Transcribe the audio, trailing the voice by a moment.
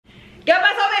¿Qué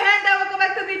pasó, mi gente? Welcome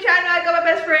back to the channel. I got my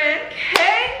best friend,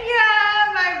 Kenya,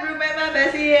 my roommate, my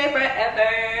bestie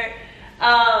forever.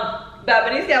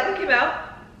 That album came out.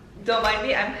 Don't mind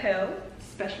me, I'm hell.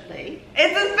 Special day.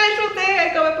 It's a special day.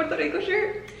 I got my Puerto Rico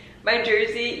shirt, my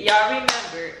jersey. Y'all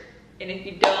remember, and if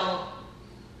you don't,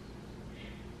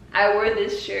 I wore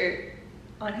this shirt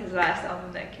on his last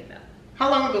album that came out. How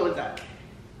long ago was that?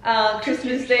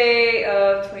 Christmas Day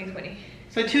of 2020.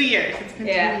 So 2 years. It's been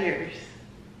 2 years.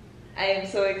 I am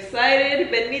so excited.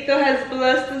 Benito has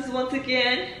blessed us once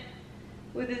again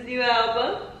with his new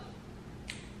album.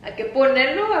 Hay que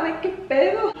ponerlo a ver qué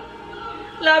pedo.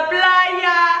 La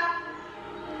Playa.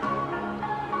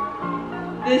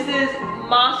 This is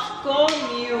Moscow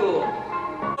Mule.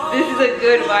 This is a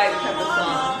good vibe type of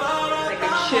song. Like a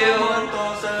chill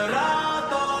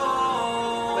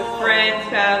with friends,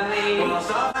 family.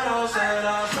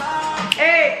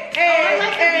 Hey, hey,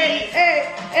 like hey, hey,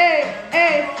 hey,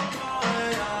 hey.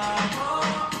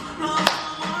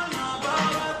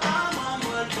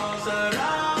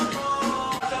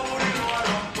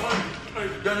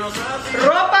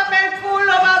 Rópame el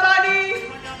culo, babani.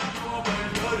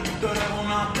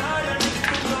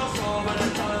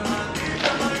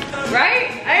 Right?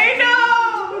 I know.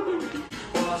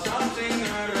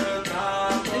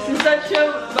 This is such a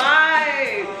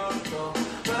vibe.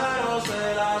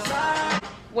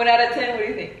 1 out of 10, what do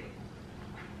you think?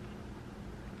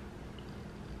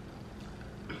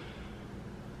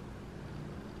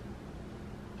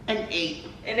 An 8.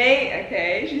 An 8?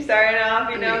 Okay, she's starting off,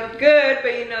 you know, good,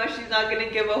 but you know, she's not gonna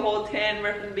give a whole 10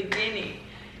 right from the beginning.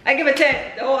 I give a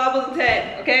 10. The whole album's a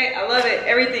 10, okay? I love it.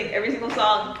 Everything, every single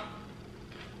song.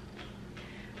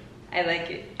 I like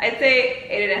it. I'd say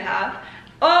 8.5.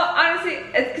 Oh, honestly,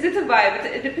 it's because it's a vibe.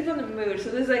 It depends on the mood.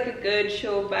 So there's like a good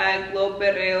chill bag, low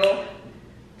perreo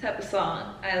type of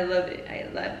song. I love it. I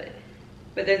love it.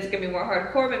 But then it's gonna be more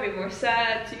hardcore, maybe more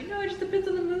sad. So you know, it just depends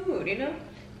on the mood, you know?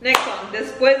 Next song,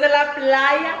 Después de la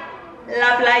Playa,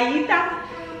 La Playita.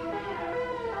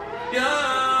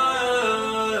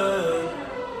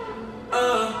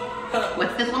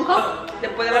 What's this one called?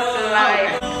 Después de la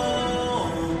Playa.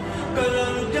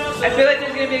 I feel like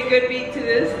there's gonna be a good beat to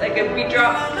this, like a beat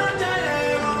drop.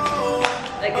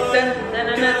 Like a dun dun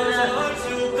dun dun dun.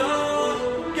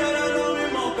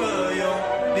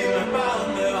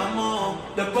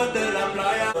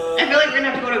 I feel like we're gonna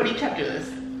have to go to a beach after this.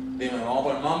 Dime, vamos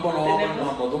por el mambo, no vamos por el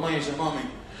mambo. Tú me dices, mami.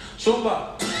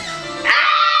 Zumba.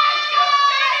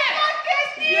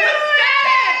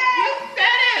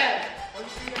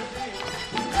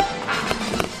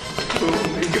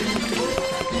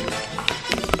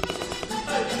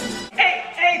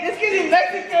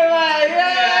 Mexican vibe,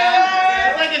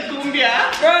 yeah. It's like a cumbia.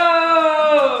 Bro.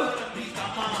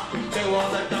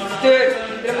 Dude,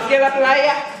 tenemos que ir a la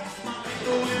playa.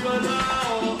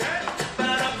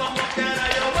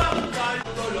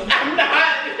 I'm not.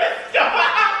 Stop.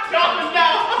 Stop. No.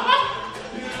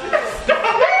 Stop.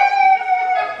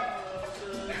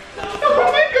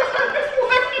 Oh my God.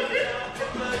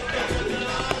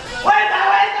 ¡Vuelta!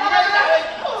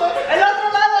 ¡El otro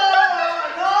lado!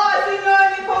 No, así no,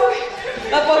 ni poco.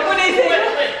 Tampoco ni se.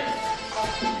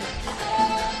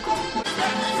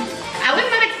 I was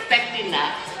not expecting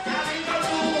that.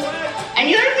 I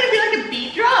knew there was gonna be like a beat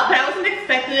drop, but I wasn't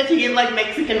expecting it to give like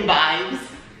Mexican vibes.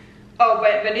 Oh,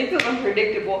 but Benito's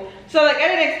unpredictable. So like I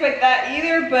didn't expect that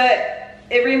either, but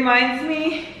it reminds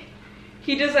me,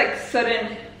 he does like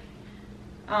sudden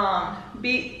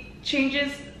beat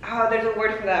changes. Oh, there's a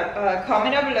word for that.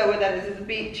 Comment down below what that is. It's a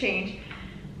beat change.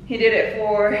 He did it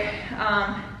for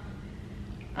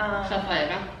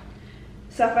Zafadera.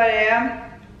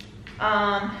 Zafadera.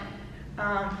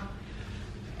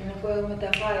 No puedo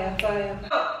matar falla.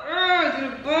 Oh, it's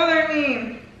gonna bother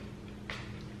me.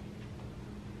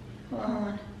 Hold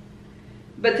on.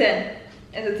 But 10.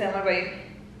 It's a 10. What about you?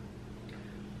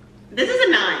 This is a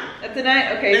 9. That's a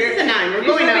 9? Okay. This is a 9. We're You're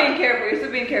going still up. being careful. You're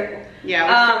still being careful. Yeah,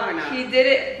 we're still going up. He did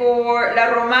it for La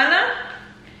Romana.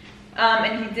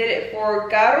 And he did it for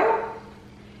Caro.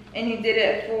 And he did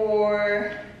it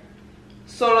for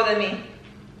Solo de Mi.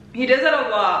 He does that a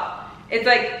lot. It's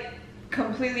like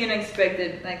completely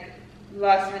unexpected, like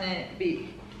last minute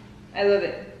beat. I love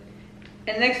it.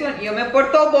 And next one, Yo Me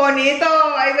Porto Bonito.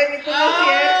 Ay, Benito, no es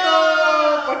cierto.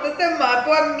 Pórtate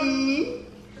maco a mí.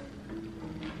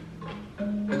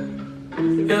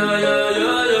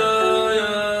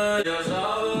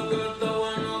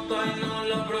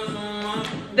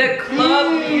 The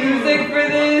club music for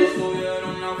this,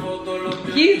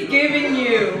 he's giving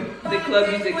you the club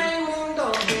music.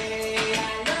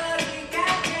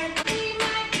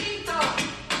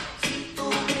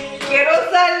 Quiero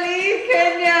salir,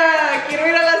 Kenya.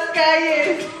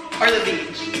 the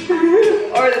beach.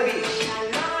 Or the beach.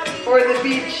 Or the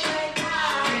beach.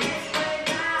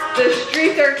 The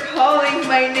streets are calling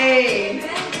my name.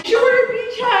 You wear a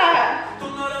beach hat.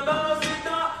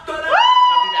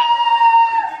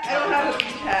 I don't have a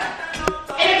beach hat.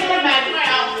 And it's gonna match my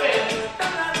outfit.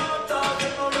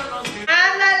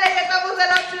 Ándale, ya estamos en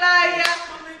la playa.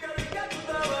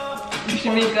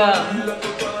 Shimika.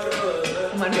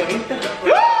 Margarita.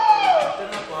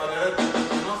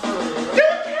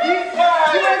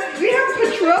 We have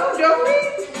Patron, don't we?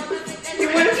 You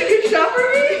want to take a shot for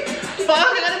me? Fuck, I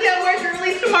gotta be at work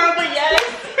early tomorrow, but yes.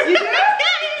 You do?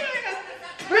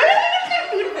 We're gonna finish that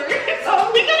food first.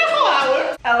 Oh, we got a whole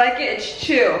hour. I like it, it's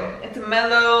chill. It's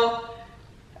mellow.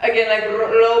 Again, like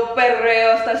low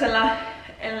perreo. Estás en la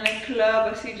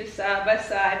club, así just side by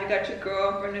side. You got your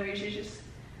girl in front of you, she's just...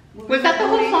 Was that the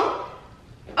whole song?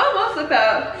 Almost like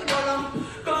that.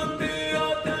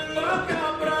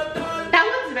 That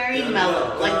was very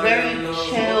mellow, like very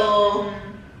chill.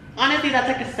 Honestly, that's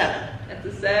like a 7. At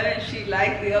the 7, she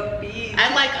liked the upbeat.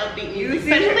 I like upbeat music,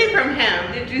 especially from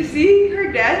him. Did you see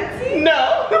her dancing?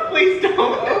 No, please don't.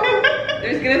 Oh,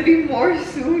 there's gonna be more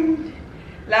soon.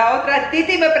 La otra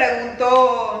Titi me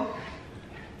preguntó.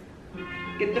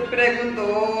 ¿Qué te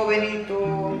preguntó,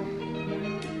 Benito?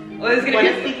 Oh, there's gonna What be.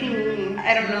 does Titi mean?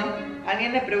 I don't know.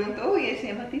 Alguien le preguntó y se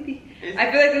llama Titi. I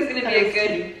feel like there's gonna be a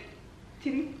good.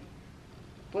 Titi.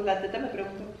 Pues la teta me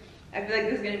preguntó. I feel like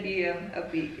there's gonna be a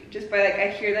beat just by like I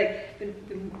hear like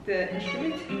the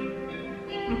instrument.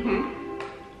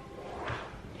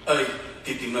 Ay,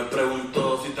 Titi me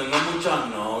preguntó si tengo muchas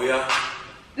novias.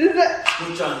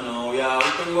 Muchas novias.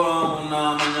 Hoy tengo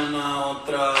una, mañana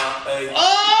otra. Ey.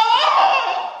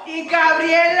 Oh! Y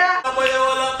Gabriela. Voy a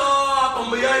llevarla toda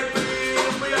con VIP,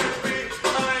 VIP.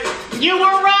 Ay. You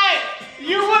were right.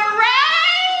 You were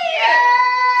right. Yeah.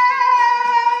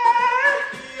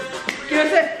 You know what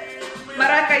I'm saying?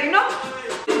 Maraca, you know?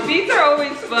 Beats are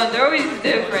always fun, they're always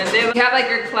different. They have like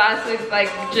your classic like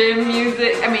gym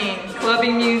music,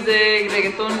 clubbing music,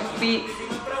 reggaeton beats.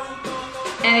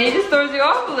 And it just throws you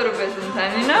off a little bit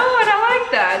sometimes, you know? And I like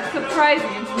that, it's surprising,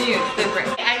 it's new, it's different.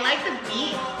 I like the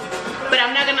beat, but I'm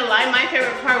not gonna lie, my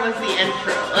favorite part was the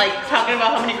intro. Like talking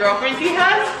about how many girlfriends he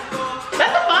has.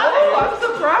 That's a fun. Oh, I'm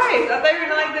surprised. I thought you were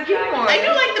gonna like the beat more. I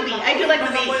do like the beat, I do like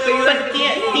the beat, but the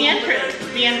entrance,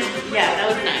 yeah, that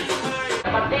was nice.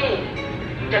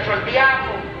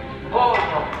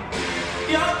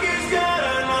 Ya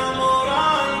quisiera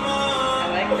enamorarme, I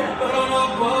like that.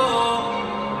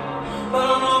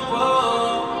 pero no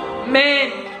puedo. Man.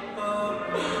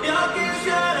 Ya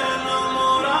quisiera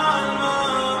enamorarme,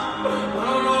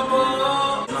 pero no puedo.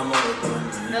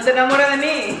 No te enamores de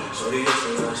mí.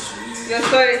 Yo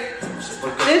soy.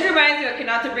 This reminds me, okay,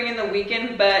 not to bring in The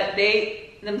Weeknd, but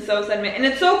they themselves admit, and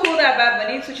it's so cool that Bad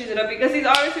Bunny switches it up because he's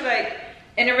obviously like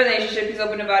in a relationship, he's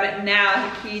open about it now.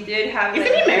 He did have.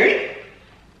 Isn't he married?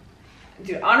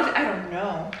 Dude, honestly, I don't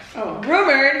know. Oh.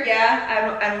 Rumored,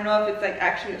 yeah. I don't know if it's like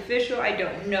actually official. I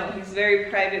don't know. He's very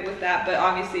private with that, but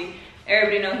obviously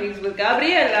everybody knows he's with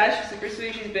Gabriela. She's super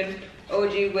sweet. She's been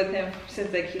OG with him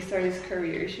since like he started his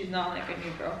career. She's not like a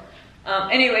new girl.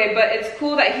 Anyway, but it's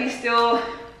cool that he still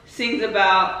sings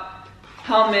about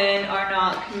how men are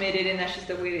not committed and that's just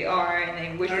the way they are and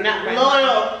they wish they're not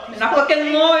loyal. They're not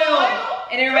fucking loyal.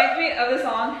 And it reminds me of the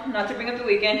song, not to bring up The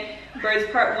Weeknd, Birds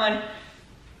Part 1.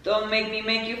 Don't make me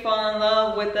make you fall in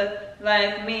love with a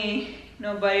like me.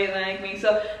 Nobody like me.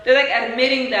 So they're like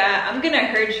admitting that I'm gonna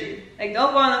hurt you. Like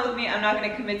don't fall in love with me, I'm not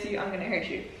gonna commit to you, I'm gonna hurt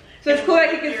you. So it's cool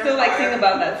that he can still like sing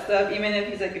about that stuff even if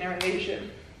he's like in a relationship.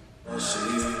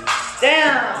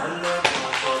 Damn!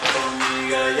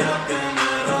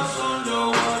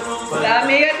 La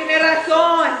amiga tiene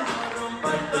razón.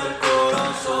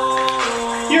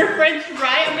 Your French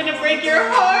right? I'm gonna break your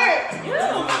heart.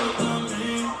 Yeah.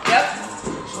 Yep.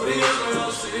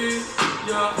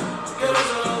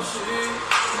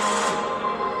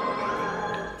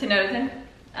 10 out of 10?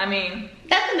 I mean,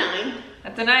 that's a 9.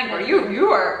 That's a 9, bro. You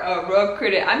are a rough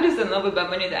critic. I'm just in love with Bad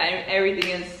Bunny. That everything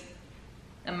is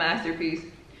a masterpiece.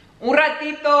 Un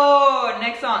ratito.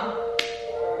 Next song.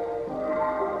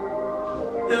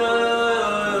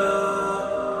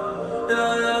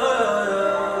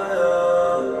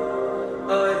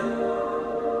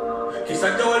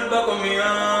 Quizás yo vuelva con mi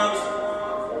ex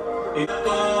y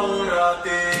todo un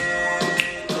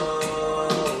ratito.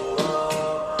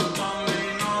 Mami,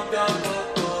 no te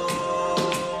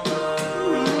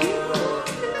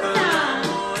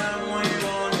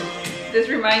acostumbres. This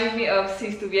reminds me of Si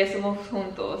Estuviésemos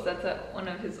Juntos. That's one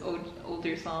of his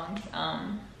older songs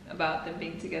about them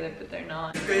being together, but they're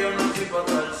not. Que yo nací para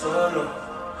estar solo.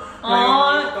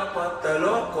 Aww.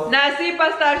 Nací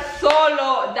para estar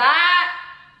solo. That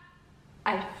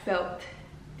I felt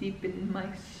deep in my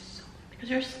soul. Because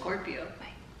you're a Scorpio.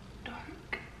 My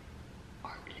dark,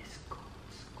 artless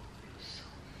Scorpio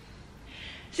soul.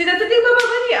 See, that's the thing about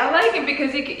Buddy. I like it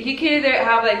because he can either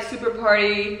have like super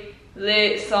party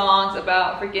lit songs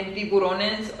about freaking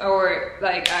tiburones or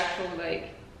like actual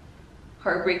like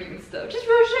heartbreaking stuff. Just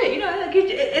real shit, you know, like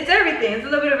it's everything. It's a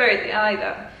little bit of everything. I like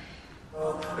that.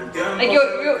 Like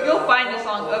you'll find a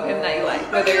song of him that you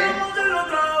like, whether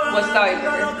what style you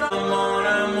prefer.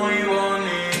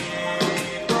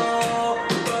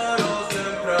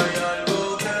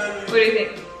 What do you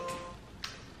think?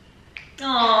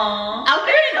 Aww. I'll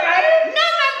give it crying. No,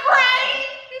 I'm not crying.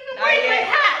 Where's my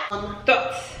hat?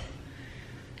 Thoughts?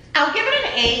 I'll give it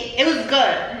an 8. It was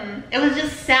good. It was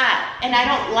just sad, and I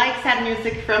don't like sad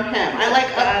music from him. I like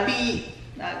upbeat.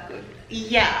 Not good.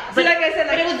 Yeah, but like I said,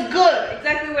 like, but it was good.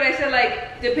 Exactly what I said.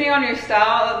 Like depending on your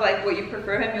style of like what you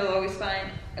prefer him, you'll always find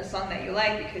a song that you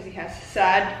like because he has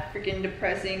sad, freaking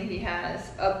depressing. He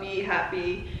has upbeat,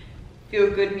 happy, feel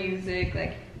good music,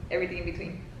 like everything in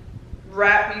between.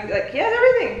 Rap music, like he has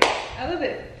everything. I love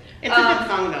it. It's a good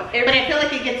song though, but I feel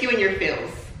like it gets you in your feels.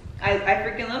 I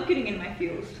freaking love getting in my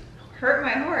feels. Hurt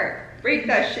my heart, break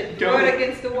that shit, throw it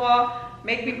against the wall,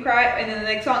 make me cry, and then the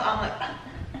next song I'm like.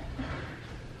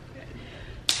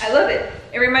 I love it.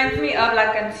 It reminds me of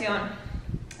La Canción.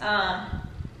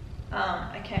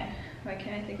 Why can't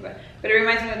I think about it? But it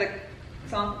reminds me of the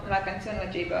song La Canción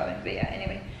with J Balvin. But yeah,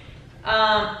 anyway.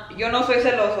 Yo No Soy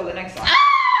Celoso, the next song.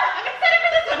 I'm excited for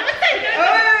this one. I'm excited.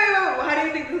 Wait. How do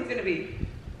you think this is gonna be?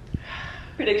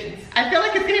 Predictions. I feel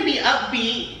like it's gonna be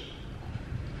upbeat,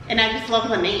 and I just love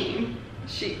the name.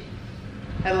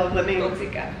 I love the name.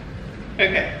 Tóxica.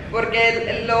 Okay.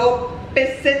 Porque lo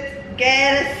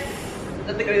pesetgueres.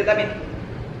 No te creo, yo también.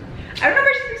 I don't know if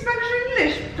she speaks Spanish or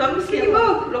English. So I'm just kidding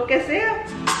both. Lo que sea.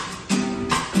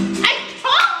 I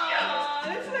told you!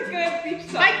 This is a good beach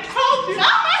song. I told you!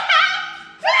 Oh my God!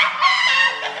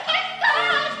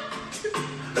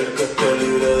 El que esté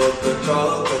libre de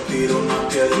pecado, que tire una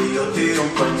piedra y yo tiro un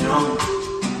peñón.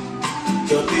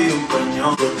 Yo tiro un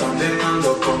peñón. Yo están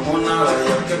tirando como una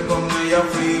galla que con ella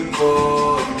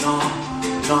flipo. Y no.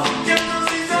 Yo no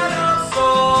soy celoso,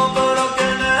 pero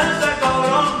 ¿quién es ese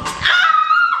cabrón?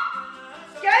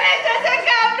 ¿Quién es ese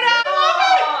cabrón?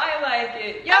 Oh, I like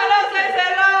it. Yo no soy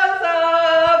celoso,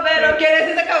 pero ¿quién es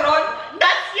ese cabrón?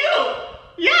 That's you!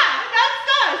 Yeah, that's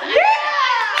us! Yeah!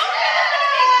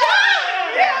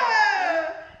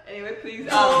 Anyway, please,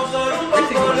 we're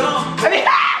singing. I mean,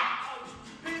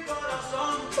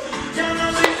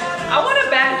 I want a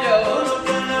banjo.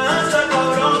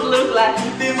 A little glass.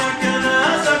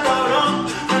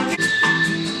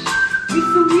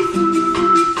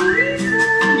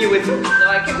 You whistle? No,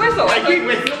 I can whistle. I can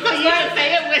whistle. So you just say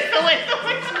it, whistle.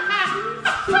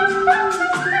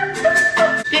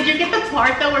 Did you get the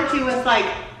part though where he was like,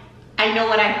 I know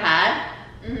what I had?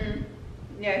 Mm-hmm.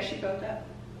 Yeah, she felt that.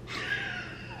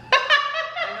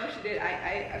 I know she did.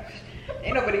 I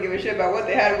ain't nobody give a shit about what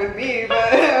they had with me,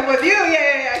 but with you,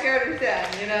 yeah, I can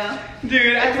understand, you know?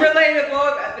 Dude, it's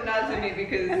relatable, but not to me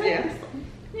because,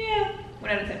 yeah,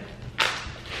 1 out of 10.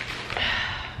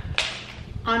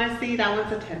 Honestly, that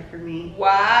one's a 10 for me.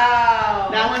 Wow.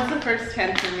 That one's the first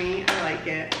 10 for me. I like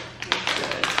it. It's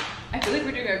good. I feel like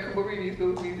we're doing a combo reviews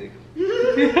with music.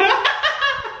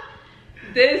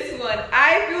 This one,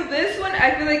 I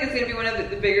feel like it's gonna be one of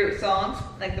the bigger songs,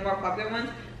 like the more popular ones,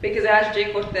 because it has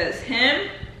Jay Cortez. Him,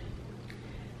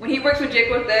 when he works with Jay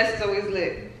Cortez, it's always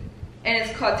lit. And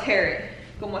it's called Tarot.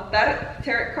 Como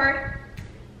tarot card.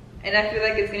 And I feel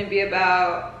like it's gonna be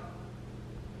about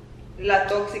la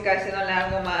tóxica haciéndole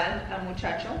algo mal al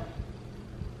muchacho.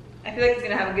 I feel like it's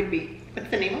gonna have a good beat. What's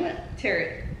the name of it?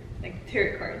 Tarot. Like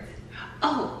tarot cards.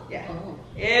 Oh. Yeah. Oh.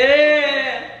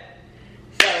 Yeah.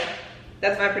 So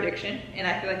that's my prediction, and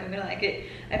I feel like I'm gonna like it.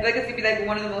 I feel like it's gonna be like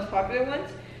one of the most popular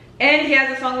ones. And he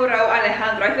has a song with Raúl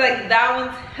Alejandro. I feel like that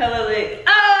one's hella lit.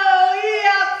 Oh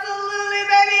yeah, absolutely,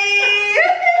 baby.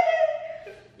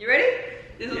 You ready?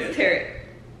 This one's Tarot.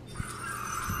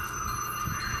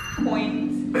 Coins.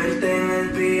 Verte en el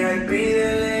VIP de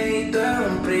lejito es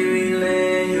un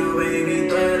privilegio, baby,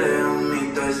 tú eres un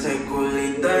mito, ese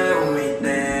culito es un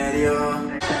misterio.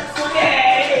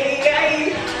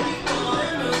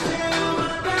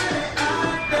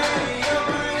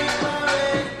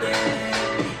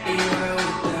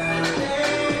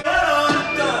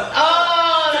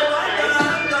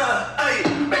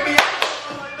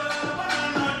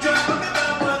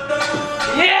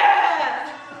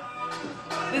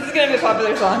 This is gonna be a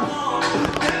popular song.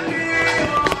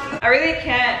 I really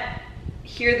can't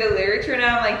hear the lyrics right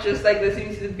now, like just like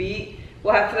listening to the beat,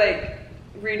 we'll have to like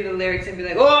read the lyrics and be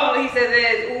like, oh, he said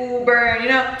this, ooh, burn, you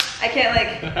know? I can't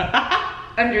like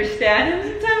understand him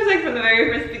sometimes, like from the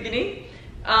very first beginning.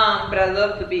 But I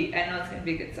love the beat. I know it's gonna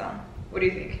be a good song. What do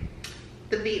you think?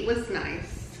 The beat was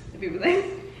nice. The beat was nice?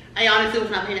 I honestly was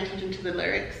not paying attention to the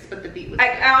lyrics, but the beat was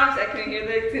I honestly, I couldn't hear the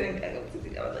lyrics, and I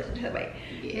was listening to the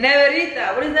beat. Yeah.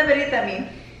 Neverita, what does neverita mean?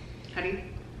 How do you?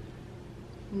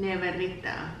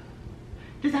 Neverita.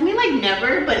 Does that mean like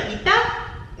never, but ita?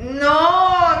 No,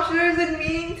 I'm sure there's a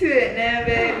meaning to it.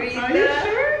 Neverita. Are you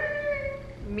sure?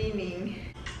 Meaning.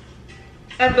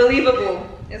 Unbelievable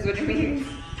is what it means.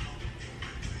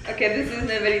 Okay, this is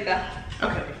neverita.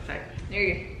 Okay, sorry. Here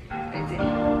you go. Let's see.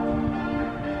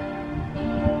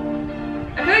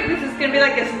 I feel like this is gonna be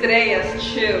like estrellas,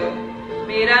 chill.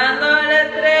 Mirando la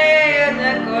estrella, me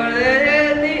acordé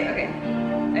de ti. Okay.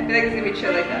 I feel like it's gonna be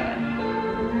chill like that.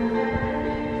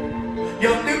 Yo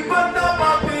estoy puesta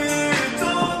pa' ti,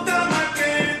 tú te me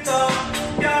quitas,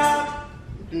 yeah.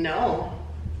 No.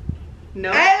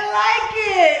 No. I like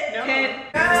it! No. Can-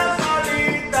 Eres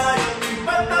solita, yo estoy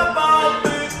puesta pa'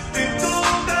 ti, y tú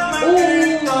te me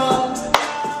quitas.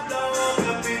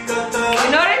 You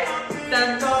notice? Dun,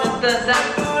 dun, dun, dun.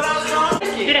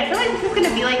 Dude, I feel like this is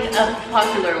gonna be like a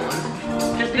popular one.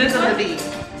 Just because of the beat.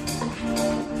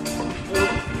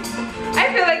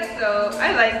 I feel like so.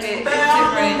 I like it. It's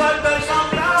different.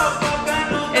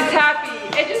 It's happy.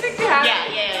 It just makes you happy.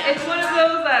 Yeah. It's one of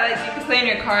those that like you can play in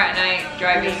your car at night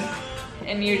driving,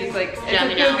 and you're just like, it's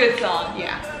Jamming a feel out. good song.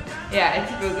 Yeah. Yeah,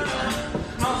 it's a feel good song.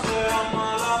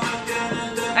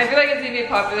 I feel like it's gonna be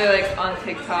popular like on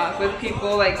TikTok with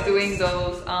people like doing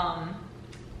those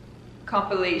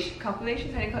compilations. How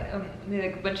do you call it?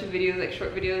 Like a bunch of videos, like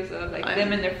short videos of like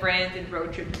them and their friends and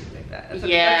road trips and things like that. That's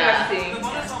what I'm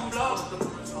seeing.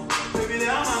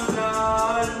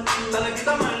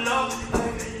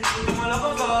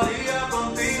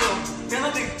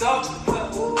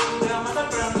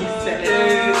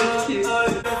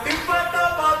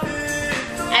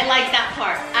 I like that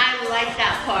part. I like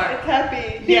that part. It's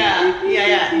happy. Yeah.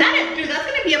 That is, dude, that's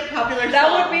gonna be a popular song.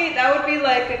 That would be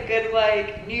like a good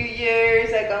like New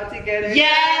Year's like all together.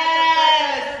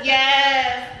 Yes.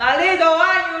 Maldito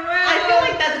año nuevo. I feel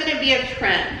like that's gonna be a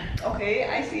trend. Okay,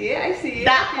 I see it.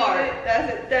 That I part. it.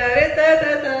 That's it.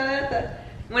 Da.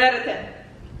 1 out of 10.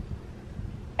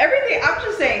 Everything. I'm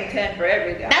just saying 10 for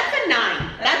everything. That's a 9.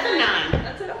 That's a 9.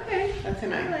 That's it. Okay. That's a I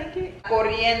 9. like it.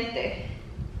 Corriente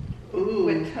Ooh.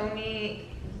 with Tony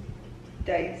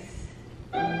Dice.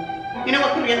 You know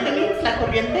what corriente means? La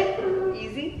corriente?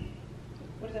 Easy.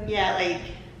 What does that mean? Yeah, like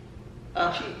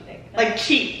Cheap. like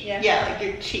cheap. Yeah. Yeah, like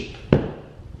you're cheap.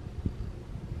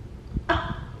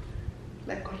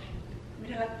 La corriente.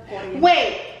 Mira la corriente.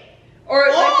 Wait. Or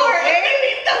like the It wave.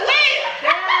 means the wave.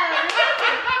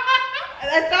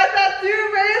 I thought that too,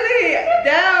 really.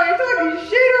 Damn, you're talking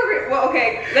shit over here. Well,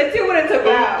 okay, let's see what it's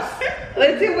about.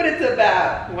 Let's see what it's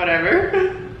about.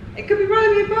 Whatever. It could be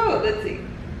probably both. Let's see.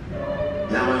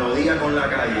 La melodía con la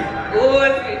calle. Oh,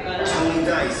 it's gonna be fun. Tony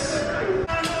Dice.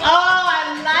 Oh,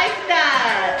 I like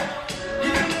that.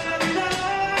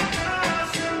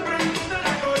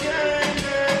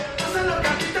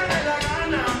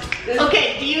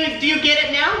 Okay, do you get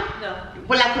it now? No.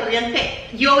 Well, la corriente.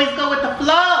 You always go with the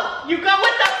flow. You go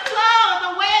with the flow,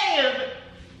 the wave.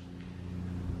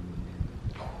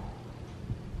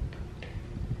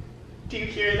 Do you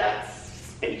hear that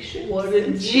spaceship? What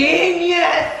a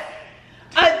genius!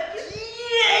 A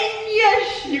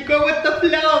genius! You go with the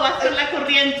flow. Vas con la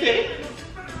corriente.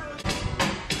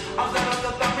 Hace rato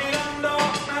está mirando,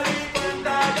 me di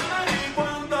cuenta.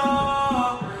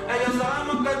 Ellos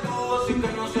sabemos que tú, así que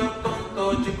no seas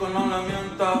tonto, chico, no le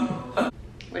mientas.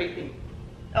 What do you think?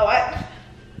 Oh,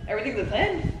 everything's a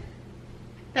 10.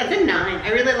 That's a 9. I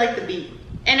really like the beat.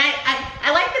 And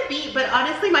I like the beat, but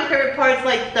honestly my favorite part is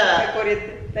like the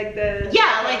Like the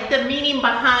like the meaning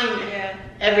behind Yeah.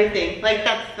 everything. Like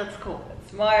that's cool.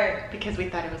 Smart. Because we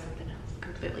thought it was something else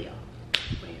completely off.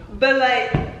 Way off. But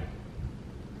like,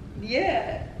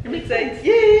 yeah. It makes It's like, sense.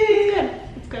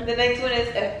 yeah. It's good. The next one is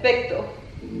efecto.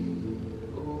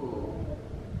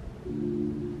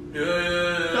 I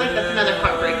feel like that's another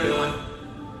heartbreaking one.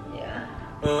 Yeah.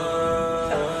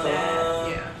 Sounds sad.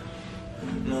 Yeah.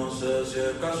 No sé si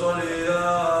es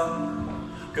casualidad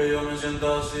que yo me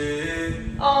sienta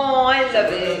así. Oh, I love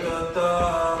Que it. tú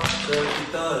estás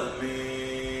cerquita de mí,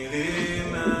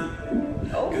 dime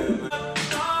Oh. que me...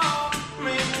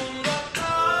 Mi mundo está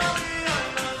vida y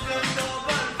me siento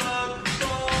perfecto,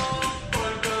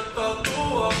 porque estás tú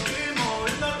aquí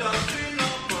moviéndote así no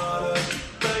pares.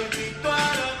 Baby, tú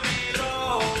eres mi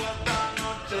droga, esta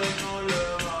noche no le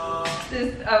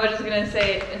I was just gonna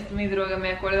say, es mi droga,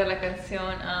 me acuerdo de la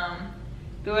canción.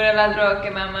 Tú eres la droga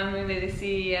que mamá me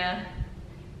decía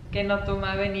que no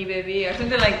tomaba ni bebía, or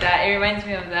something like that. It reminds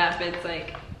me of that, but it's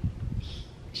like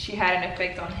she had an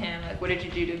effect on him. Like, what did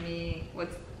you do to me?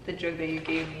 What's the drug that you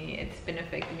gave me? It's been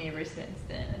affecting me ever since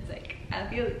then. It's like I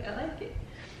like it.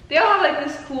 They all have like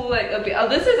this cool like.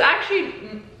 This is actually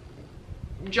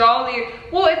jolly.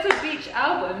 Well, it's a beach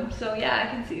album, so yeah, I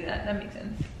can see that. That makes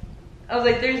sense. I was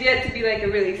like, there's yet to be like a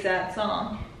really sad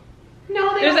song.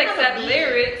 No, there's like sad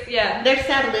lyrics. Yeah, there's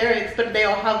sad lyrics, but they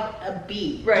all have a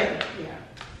beat. Right. Yeah.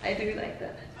 I do like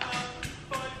that.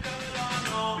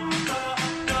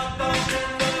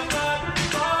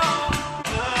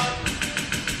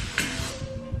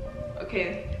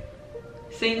 Okay,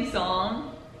 same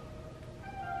song,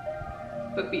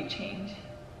 but beat change.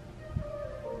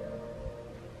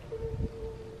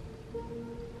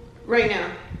 Right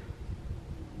now.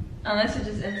 Unless it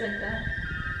just ends like that.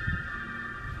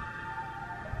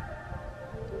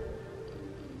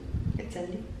 It's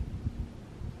ending.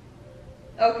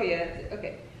 Okay, yeah,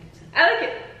 okay. I like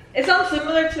it. It sounds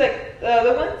similar to like the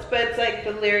other ones, but it's like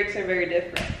the lyrics are very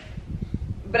different.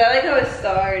 But I like how it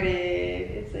started.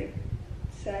 It's like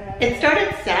sad. It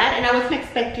started sad, and I wasn't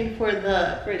expecting for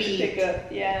the beat to pick up,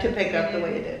 to pick up the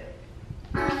way it did.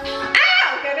 Ah!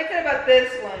 Okay, I'm excited about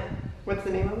this one. What's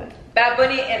the name of it? Bad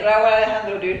Bunny and Raúl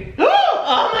Alejandro, dude.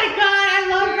 Oh my god, I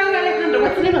love Raúl Alejandro.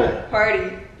 What's the name of it?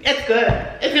 Party. It's good.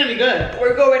 It's gonna be good.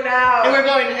 We're going out. And we're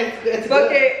going. It's good.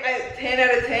 Okay, 10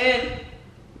 out of 10.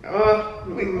 Oh,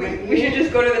 we should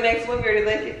just go to the next one. We already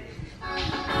like it.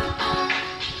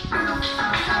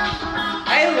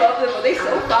 I love them. Are they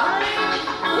so fine?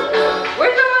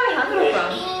 Where's Raúl Alejandro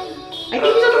from? I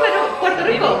think he's from Puerto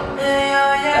Rico. Oh,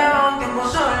 his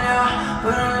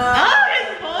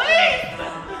voice!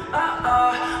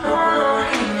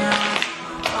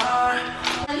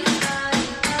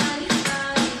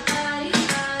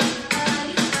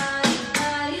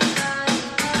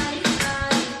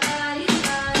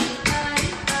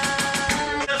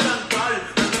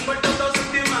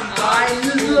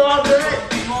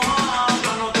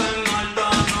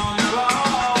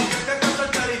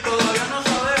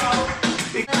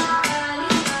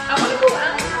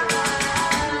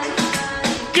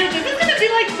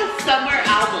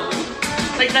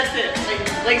 That's it.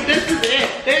 Like this is it.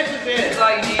 This is it. That's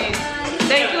all you need.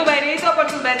 Thank you, Benito, por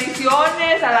tus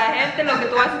bendiciones, a la gente, lo que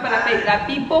tú haces para la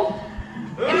people,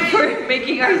 and for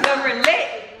making our summer lit.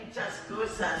 Muchas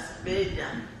cosas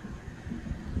bellas.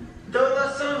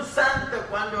 Todos son santos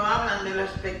cuando hablan de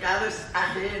los pecados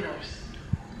ajenos.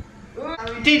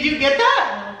 Did you get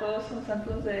that? Todos son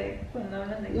santos de cuando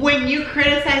hablan de. When you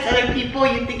criticize other people,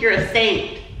 you think you're a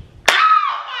saint.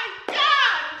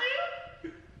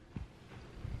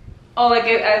 Oh, like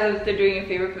as if they're doing a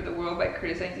favor for the world by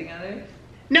criticizing others?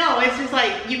 No, it's just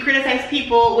like you criticize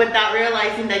people without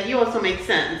realizing that you also make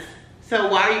sense. So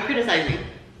why are you criticizing?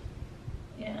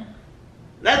 Yeah.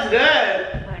 That's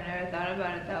good. I never thought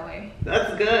about it that way.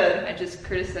 That's good. I just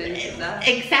criticized that.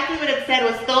 Exactly what it said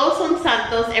was todos son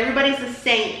santos, everybody's a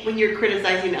saint when you're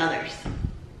criticizing others.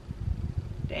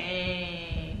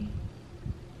 Dang.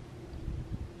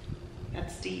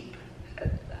 That's deep.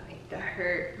 That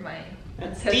hurt my...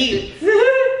 That's deep.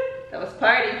 That was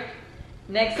party.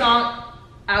 Next song,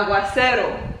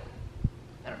 Aguacero.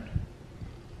 I don't know.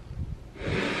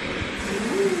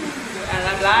 A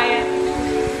la playa.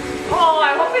 Oh,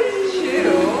 I hope it's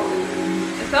chill.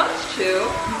 It sounds chill.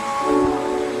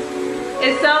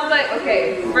 It sounds like,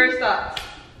 okay, first off,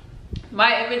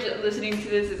 my image of listening to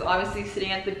this is obviously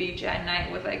sitting at the beach at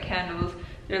night with like candles.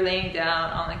 They're laying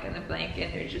down on like in a blanket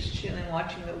and they're just chilling,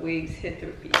 watching the waves hit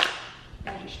their feet.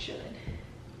 They're just chilling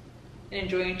and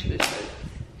enjoying each other's presence.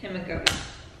 Him and Gabby.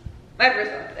 My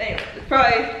first thought. Anyway, it's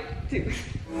probably two.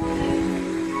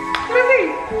 What is he?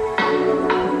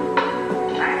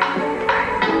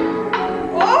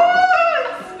 Oh,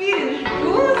 it's Swedish.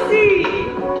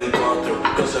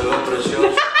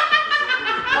 Juicy.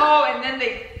 Oh, and then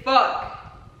they fuck.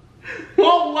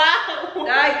 Oh, wow.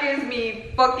 That gives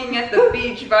me fucking at the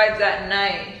beach vibes at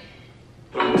night.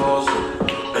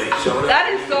 That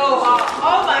is so hot.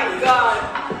 Oh my god.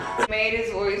 Made his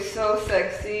voice so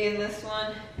sexy in this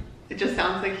one. It just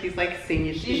sounds like he's like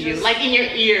singing to He's you. just Like in your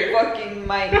ear. Fucking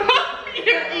my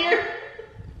Your ear.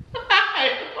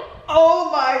 Oh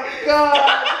my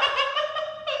god.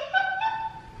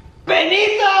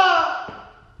 Benito!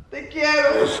 Te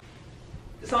quiero.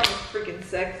 This song is freaking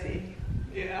sexy.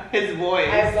 Yeah. His voice.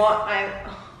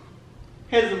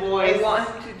 His voice. I want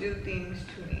him to do things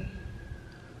to me.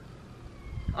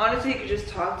 Honestly, he could just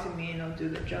talk to me and I'll do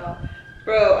the job.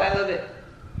 Bro, I love it.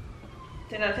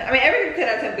 10 out of 10. I mean, everything's 10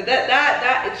 out of 10, but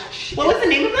that is. What was the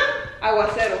name of that?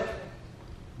 Aguacero.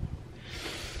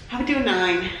 I would do a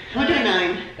 9. I would do a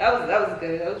 9. That was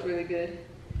good. That was really good.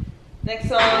 Next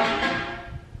song.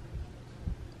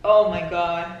 Oh my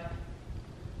god.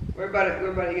 We're about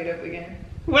to get up again.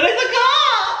 What is it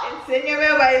called? Enséñame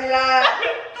a bailar.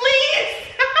 Please.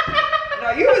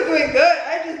 No, you was doing good.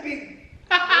 I just be moving.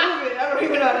 I don't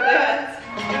even know how to dance.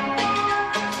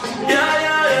 Yeah.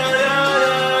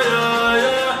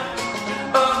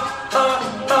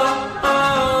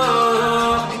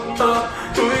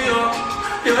 Tú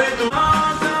y tú.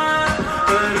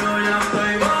 Pero ya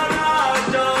estoy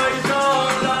borracho y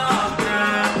sola que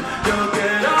yo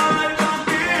quiero ver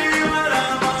contigo el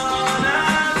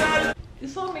amanecer.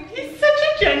 This song makes me He's such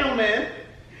a gentleman.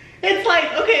 It's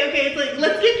like, okay, it's like,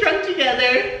 let's get drunk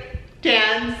together,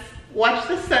 dance, watch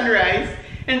the sunrise,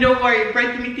 and don't worry, break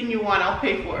anything you want, I'll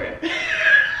pay for it.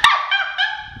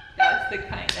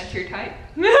 That's your type.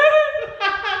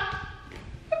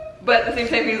 But at the same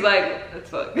time, he's like, let's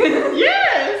fuck.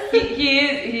 Yes! He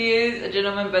is a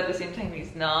gentleman, but at the same time,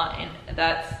 he's not, and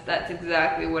that's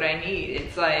exactly what I need.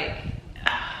 It's like,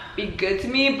 be good to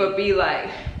me, but be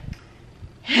like,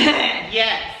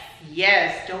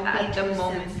 yes, don't at be the too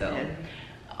moment sensitive. though.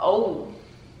 Oh,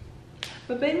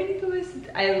 but baby, need to listen.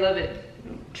 I love it.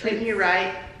 Treat me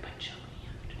right, but choke me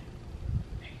out.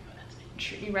 There you go, that's it.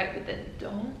 Treat me right, but then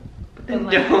don't. But then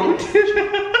like, don't.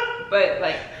 But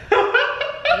like,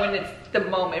 when it's the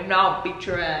moment, if not, I'll beat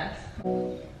your ass.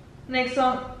 Next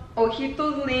song,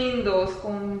 Ojitos Lindos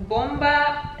con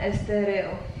Bomba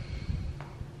Estéreo.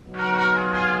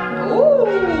 Ooh,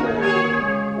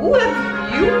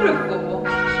 that's beautiful.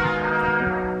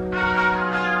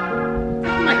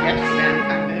 That's my guess band,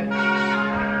 kind of.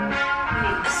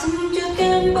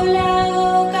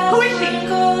 Who is she?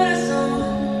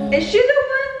 Is she the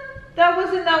one that was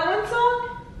in that one song?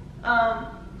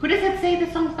 Who does it say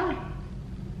the song's by?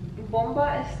 Bomba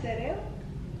Estéreo?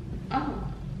 Oh.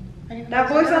 I didn't That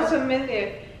know voice it was sounds familiar.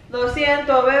 Lo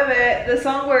siento, bebé. The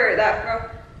song where that girl.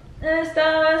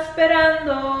 Estaba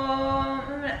esperando.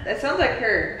 That sounds like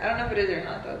her. I don't know if it is or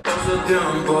not though. Hace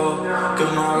tiempo que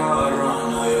no agarro a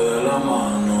nadie de la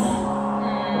mano.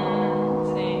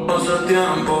 Sí. Hace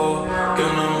tiempo que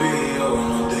no envío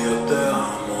buenos días, te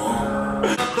amo.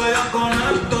 Que ya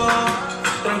conecto,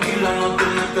 tranquila, no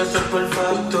tienes que ser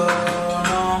perfecto,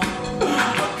 no.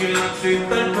 Aquí no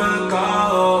existe el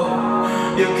pecado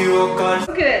y equivocarse.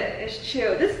 It's good. It's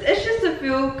chill. It's just a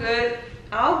feel good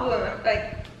album.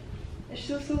 Like, it's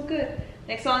just so good.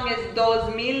 Next song is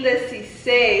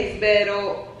 2016,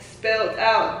 pero spelled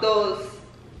out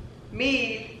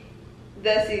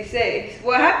 2016.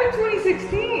 What happened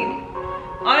 2016?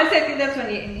 Honestly, I think that's when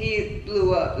he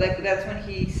blew up. Like, that's when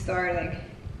he started like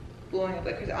blowing up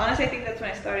like crazy. Honestly, I think that's when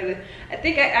I started. I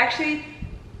think I actually,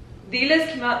 Diles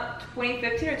came out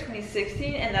 2015 or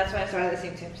 2016, and that's when I started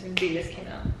listening to him since Diles came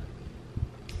out.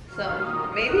 So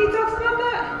maybe he talks about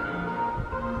that.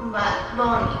 Bad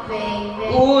Bunny,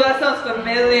 baby. Ooh, that sounds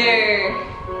familiar.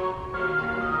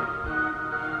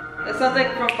 That sounds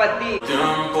like from Pati.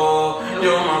 Tiempo,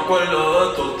 yo me acuerdo de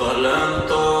tu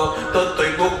talento. Te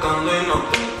estoy buscando y no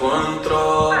te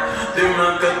encuentro. Dime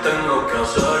qué tengo que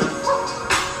hacer.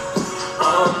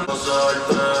 Pasar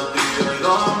 3 días y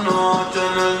 2 noches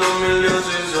en el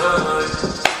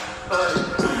 2016. Ay,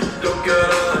 yo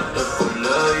quiero darte por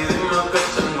ley. Dime qué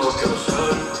tengo que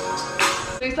hacer.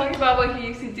 So he's talking about what he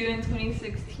used to do in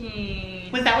 2016.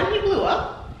 Was that when he blew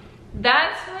up?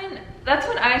 That's when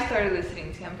I started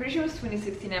listening to him. I'm pretty sure it was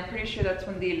 2016. I'm pretty sure that's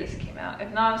when Diles came out.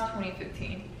 If not, it was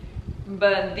 2015.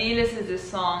 But Diles is this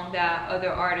song that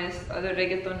other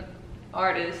reggaeton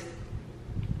artists,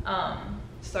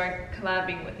 started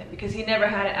collabing with him because he never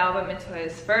had an album until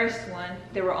his first one.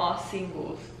 They were all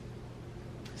singles.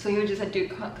 So he would just do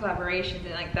collaborations,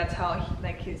 and like that's how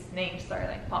his name started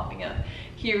like popping up.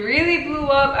 He really blew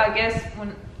up, I guess,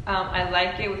 when I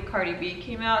Like It with Cardi B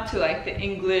came out to like the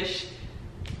English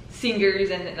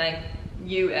singers and like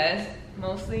US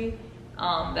mostly.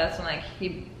 That's when like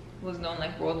he was known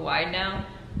like worldwide now.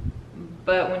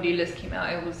 But when Diles came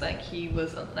out, it was like he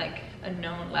was like a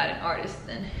known Latin artist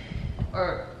then,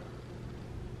 or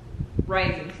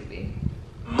rising to be.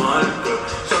 I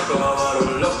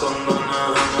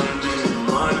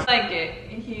like it.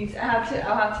 I'll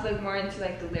have to look more into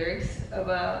like the lyrics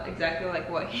about exactly like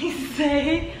what he's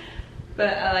saying.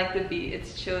 But I like the beat.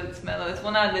 It's chill, it's mellow. It's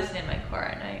when I listen in my car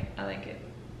at night. I like it.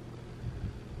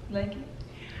 Like it?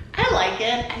 I like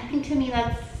it. I think to me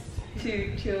that's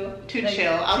Too chill. too Like,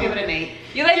 chill. I'll give it an 8.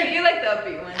 You like the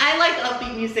upbeat one. I like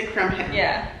upbeat music from him.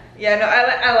 Yeah. Yeah, no,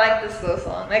 I like this slow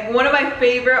song. Like one of my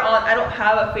favorite I don't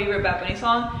have a favorite Bad Bunny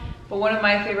song, but one of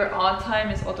my favorite all time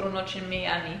is Otra Noche en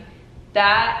Miami.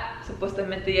 That,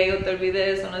 supuestamente ya yo te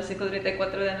olvidé, son las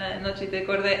 5:34 de la noche y te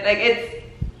acordé. Like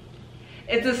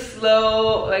it's a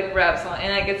slow like rap song,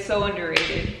 and like it's so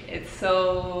underrated. It's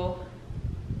so,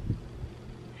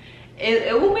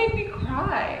 it will make me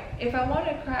cry. If I want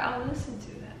to cry, I'll listen to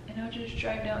that, and I'll just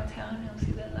drive downtown and I'll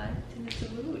see the lights, and it's a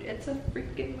mood. It's a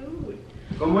freaking mood.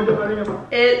 ¿Cómo yo cariño?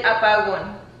 El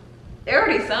Apagón. It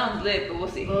already sounds lit, but we'll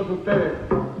see.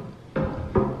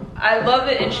 I love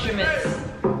the instruments.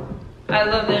 I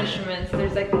love the instruments.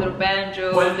 There's like a little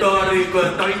banjo. Puerto Rico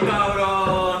está bien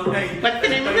cabrón. Ey, What's the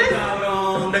name of this?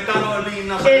 cabrón, de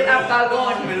Carolina. El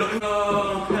Apagón.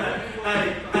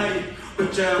 Ey, ey,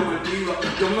 escuchemos arriba.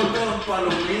 Yo me quedo en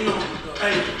Palomino.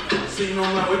 Ey, si no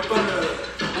me voy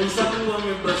para un saludo a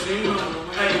mis vecinos.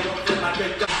 Ey,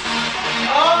 aquel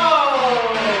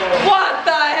Oh! What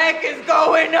the heck is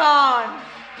going on?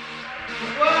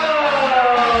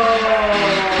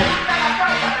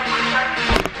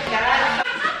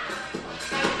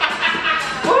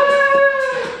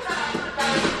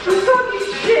 Who's talking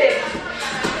shit?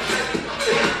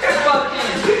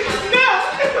 Fucking. No!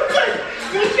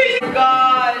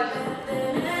 God.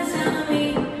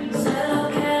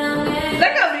 ¿Es la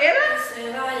Gabriela?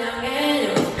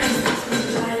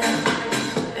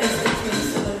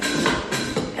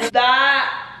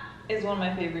 That is one of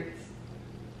my favorites.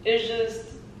 It's just,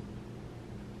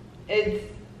 it's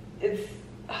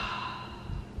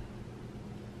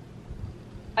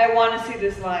I want to see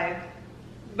this live,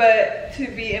 but to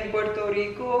be in Puerto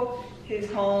Rico,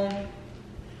 his home.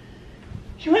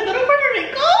 She went to Puerto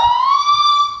Rico?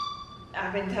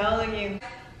 I've been telling you.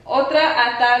 Otra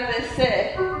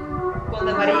Atardecer con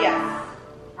de Marías.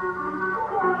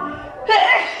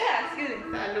 Excuse me.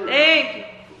 Salud. Thank you.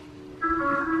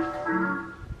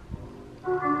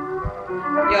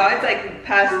 Yo, it's like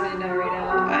past midnight right now.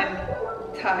 I'm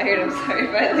tired. I'm sorry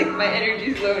if I like my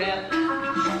energy's low down.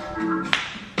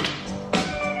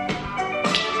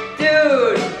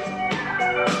 Dude,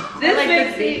 this like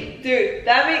makes this me, dude.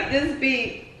 This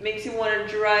beat makes you want to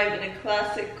drive in a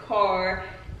classic car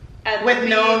at With the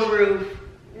no beach. roof.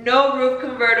 No roof,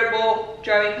 convertible,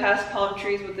 driving past palm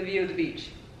trees with the view of the beach.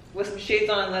 With some shades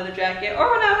on and a leather jacket.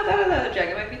 Or not without a leather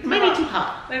jacket. Might be too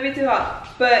hot. Might be too hot.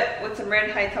 But with some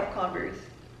red high top Converse.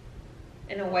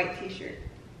 And a white t-shirt.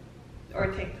 Or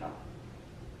a tank top.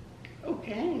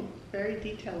 Okay. Very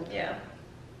detailed. Yeah.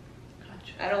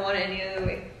 Gotcha. I don't want it any other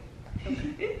way.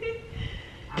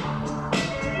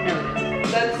 No.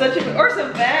 That's such a, or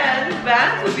some Vans.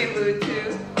 Vans would be mood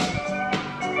too.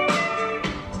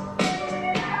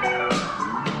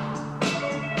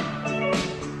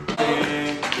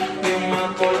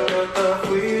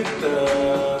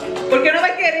 ¿Por qué no me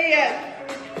querías?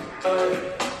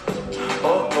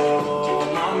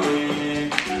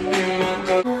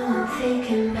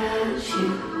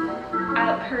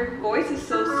 Her voice is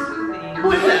so soothing.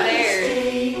 Who is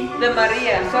that? The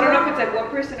Maria. So I don't know if it's like one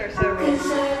person or several.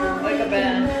 Like a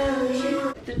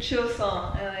band. It's a chill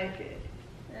song. I like it.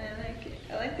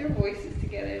 I like their voices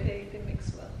together. They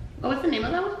mix well. What was the name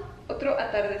of that one? Otro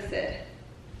Atardecer.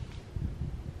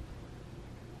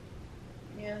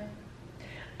 Yeah.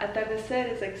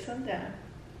 Atardecer is like sundown.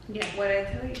 Yeah. What I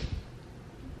tell you.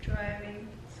 Driving,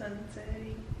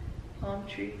 sunsetting, palm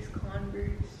trees, Converse,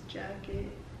 jacket,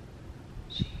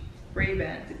 jeans,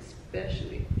 Ray-Bans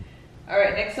especially.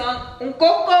 Alright, next song. Un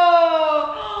Coco!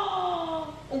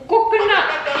 Un coconut!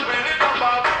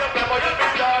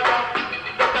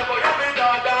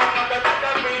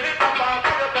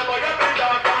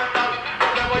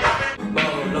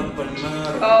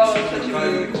 Oh, such a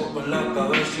mood.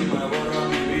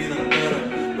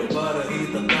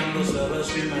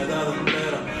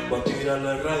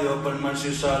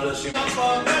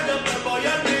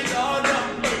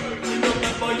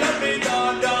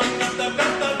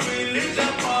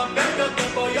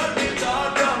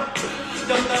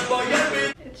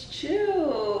 It's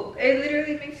chill. It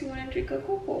literally makes you want to drink a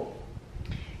Coco.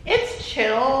 It's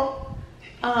chill,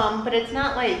 but it's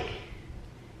not like.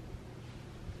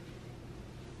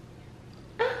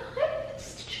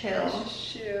 It's chill. It's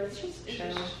just chill. It's just It's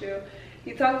chill. just chill.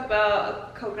 He talks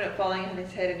about a coconut falling on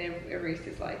his head and it erased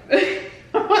his life.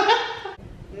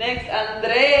 Next,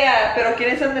 Andrea. ¿Pero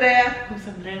quién es Andrea? Who's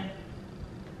Andrea?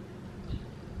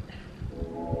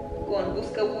 Con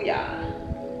Busca Bulla.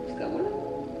 Busca Bulla?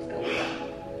 Busca Bulla.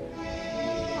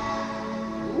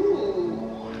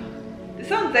 Ooh. This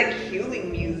sounds like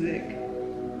healing music.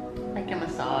 Like a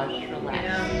massage, relax.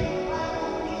 Yeah.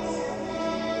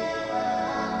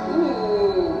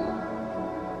 Ooh.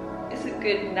 Is it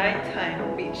good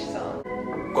nighttime beach song.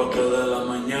 4 de la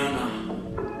mañana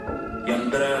y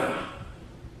Andrea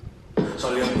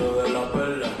saliendo de la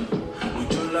perla.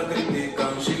 Muchos la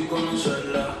critican sin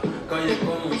conocerla. Calle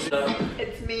como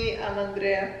It's me, I'm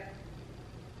Andrea.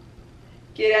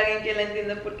 Quiere alguien que la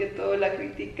entienda porque todos la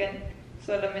critican.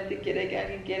 Solamente quiere que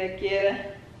alguien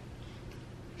quiera.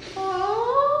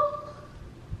 Oh,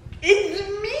 it's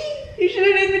me. You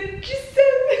should have known what you said.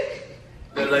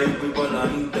 de la IPI para la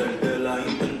Inter, de la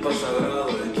Inter para Sagrado,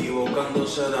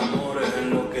 equivocándose de amores en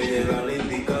lo que llega al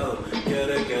indicado.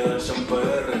 Quiere quedarse en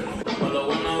PR. A la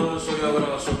buena beso y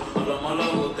abrazo, a la mala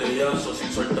botellazo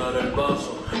sin soltar el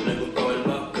vaso. Le gustaba el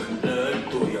básquet, leer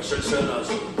tú y hacerse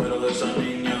lazo, pero de esa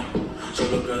niña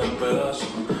solo queda un pedazo.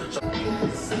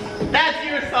 That's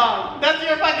your song. That's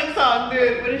your fucking song,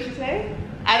 dude. What did she say?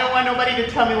 I don't want nobody to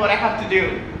tell me what I have to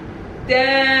do.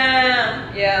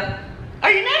 Damn. Yeah.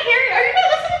 Are you not hearing? Are you not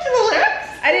listening to the lyrics?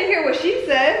 I didn't hear what she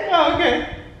said. Oh,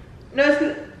 okay. No, it's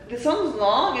 'cause the song's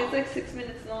long. It's like 6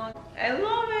 minutes long. I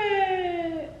love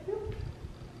it.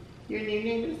 Your name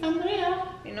is Andrea.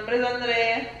 Mi nombre es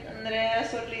Andrea. Andrea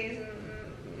Solís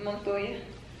Montoya.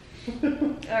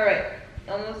 Alright,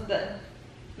 almost done.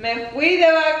 Me fui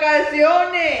de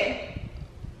vacaciones.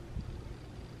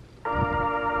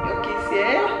 Yo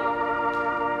quisiera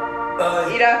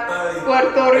ir a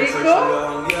Puerto Rico.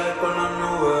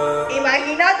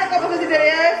 Imagínate cómo se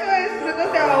sentiría eso.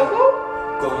 ¿Eso se ahogó?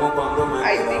 Como cuando me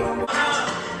I think.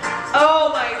 Oh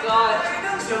my god.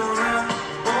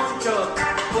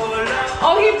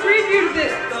 Oh, he previewed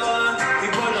it.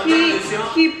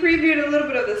 He previewed a little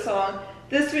bit of the song.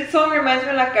 This song reminds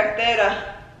me of La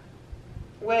Cartera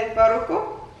with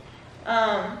Faruco.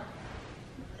 And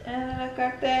La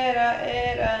Cartera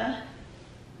era.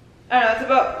 I don't know, it's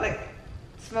about like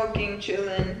smoking,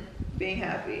 chilling, being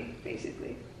happy,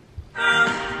 basically.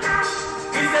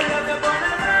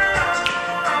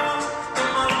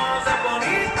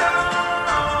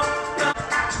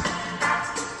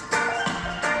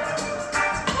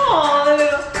 Oh, the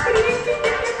little.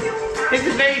 This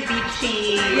is very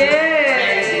beachy.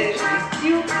 Yes.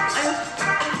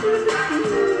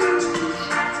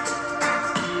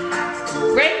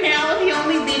 Right now, the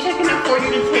only beach I can afford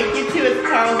you to take you to is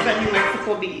Carlsbad, New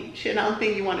Mexico Beach, and I don't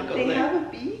think you want to go They there. have a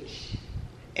beach?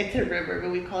 It's a river,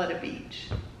 but we call it a beach.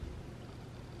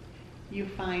 You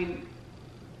find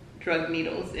drug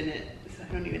needles in it, so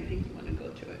I don't even think you want to go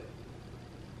to it.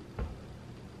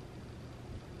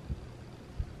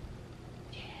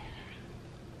 Yeah.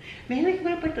 Maybe we can go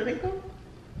to Puerto Rico?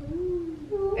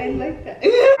 Ooh, I like that.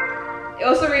 It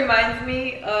also reminds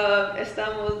me of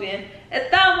Estamos Bien.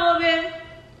 Estamos bien.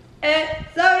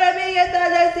 Sobre mi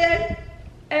atardecer.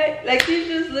 Like he's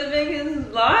just living his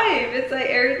life. It's like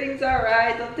everything's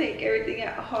alright. Don't take everything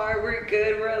at heart. We're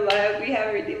good. We're alive. We have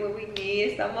everything what we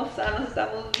need. Estamos sanos.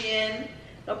 Estamos bien.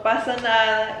 No pasa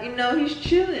nada. You know, he's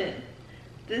chilling.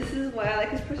 This is why I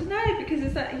like his personality, because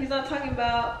he's not talking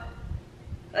about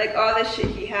like all the shit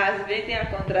he has. If anything, al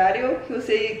contrario, he'll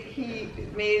say he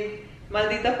made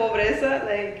maldita pobreza.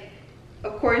 Like,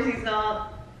 of course he's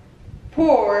not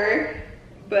poor,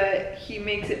 but he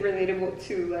makes it relatable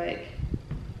to like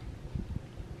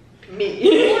me.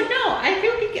 Well, no, I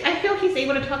feel he's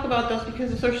able to talk about those because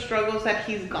those are struggles that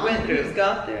he's gone When through. he's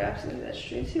gone through, absolutely, that's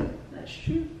true too. That's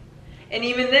true. And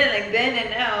even then, like then and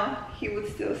now, he would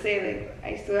still say like,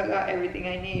 I still got everything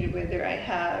I need, whether I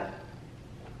have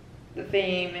the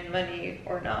fame and money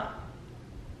or not.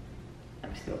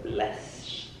 I'm still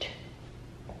blessed.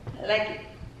 I like it.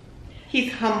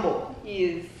 He's humble. He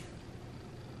is.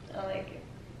 I like it.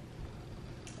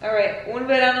 Alright, Un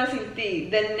Verano Sin Ti,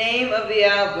 the name of the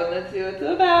album. Let's see what it's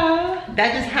about.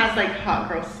 That just has like Hot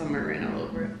Girl Summer written all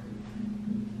over it.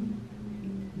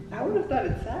 I would have thought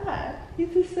it's sad.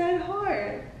 He's a sad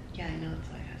heart. Yeah, I know,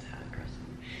 it's like has Hot Girl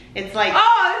Summer. It's like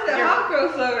Oh, it's a your- hot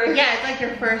girl summer. Yeah, it's like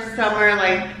your first summer,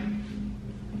 like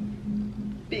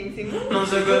Being single. No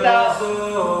sé qué Without.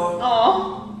 pasó.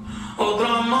 Oh. Otro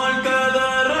amor que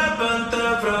de repente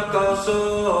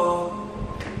fracasó.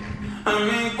 En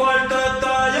mi cuarto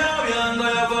está lloviendo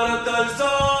y afuera está el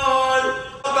sol.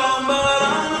 Con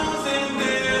verano sin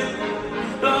ti,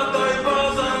 lo estoy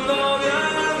pasando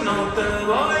bien. No te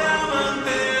voy a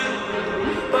mentir,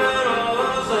 pero a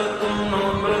veces tu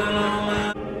nombre no me.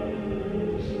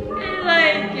 I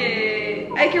like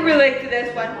it. I can relate to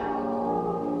this one.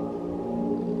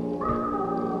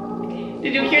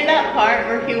 did you hear that part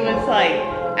where he was like,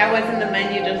 I wasn't the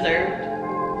man you deserved?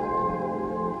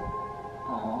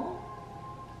 Oh.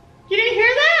 You didn't hear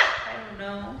that? I don't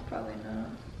know. Probably not.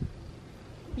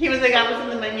 He was like, I wasn't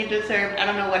the man you deserved. I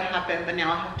don't know what happened, but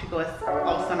now I'll have to go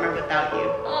all summer without you.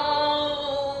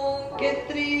 Oh, Qué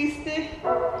triste.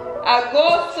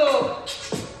 Agosto.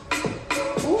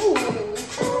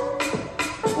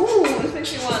 This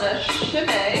makes me wanna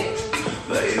shimmy.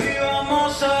 Baby,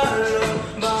 vamos a hacerlo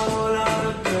bajo la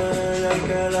estrella y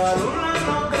que la luna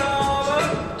nos grabe.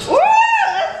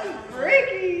 That's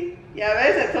freaky. Ya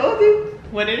ves, I told you.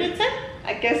 What did it say?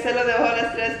 Hay que hacerlo debajo de las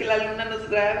estrellas que la luna nos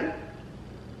grabe.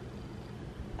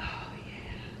 Oh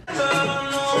yeah. Pero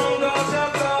nunca se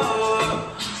acaba,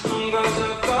 nunca se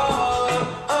acaba.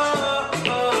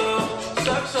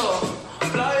 Sexo,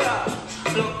 playa,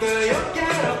 lo que yo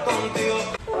quiero contigo.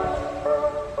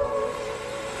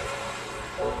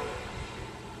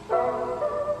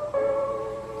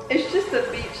 It's just a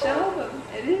beach album.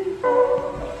 It is.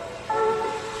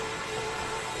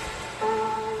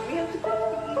 We have to go to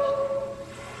the beach.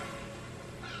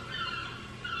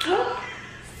 Oh,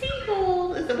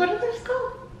 seagull. Is it what are those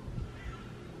called?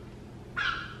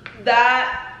 That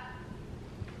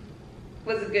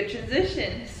was a good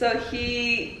transition. So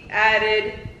he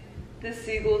added the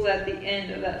seagulls at the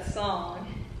end of that song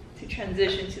to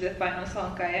transition to the final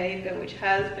song, Calladita, which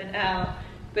has been out.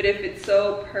 But if it's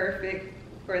so perfect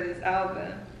for this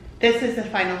album, This is the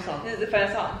final song. this is the final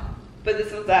song. But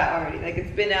this was out already. Like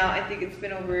it's been out. I think it's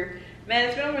been over. Man,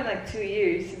 it's been over like 2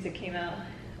 years since it came out,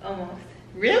 almost.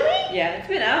 Really? Yeah, it's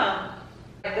been out.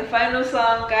 The final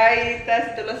song,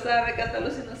 Caíta, si tú lo sabes, cántalo,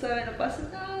 si no sabes, no pasa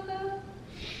nada.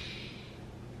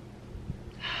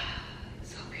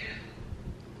 So beautiful.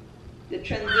 The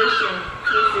transition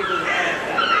to the sequel.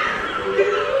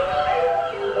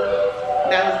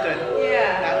 That was good.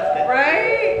 Yeah. That was good.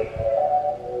 Right?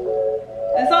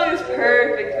 This song is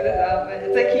perfect for this album.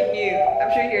 It's like he knew. I'm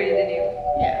sure he already knew.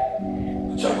 Yeah.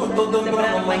 Se acostó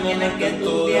temprano, mañana hay que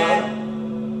estudiar.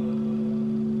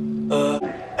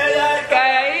 Ella es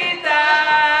Calladita,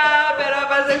 pero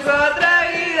para sexo otra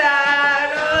vida.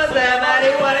 No sé,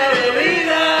 marihuana de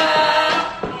vida.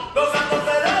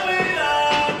 gozándose la vida,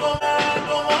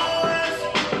 como es.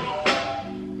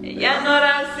 Ella no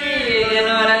era así,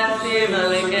 no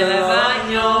le queda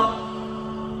daño.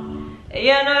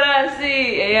 Ella no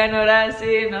era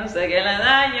así, no sé qué le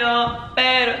daño.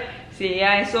 Pero si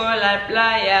hay sol hay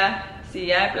playa,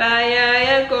 si hay playa hay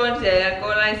alcohol, si hay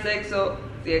alcohol hay sexo,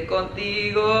 si es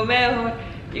contigo mejor.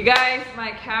 You guys,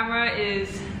 my camera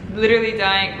is literally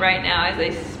dying right now as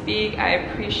I speak. I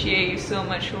appreciate you so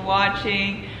much for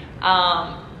watching.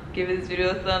 Give this video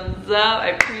a thumbs up. I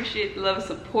appreciate the love and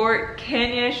support.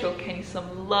 Kenya, show Kenny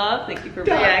some love. Thank you for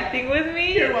reacting with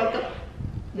me. You're welcome.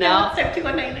 No, Step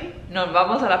 219. nos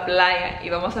vamos a la playa y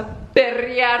vamos a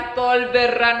perrear todo el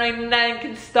verano and nothing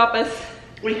can stop us.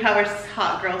 We have our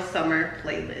hot girl summer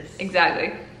playlist.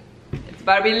 Exactly. It's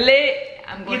about to be lit.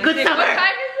 I'm going You to good sleep. summer. What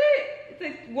time is it? It's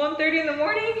like 1:30 in the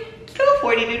morning. It's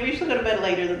 2:40, dude. We should go to bed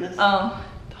later than this. Oh,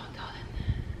 don't tell them.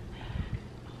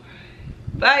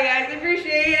 Bye guys,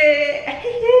 appreciate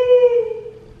it.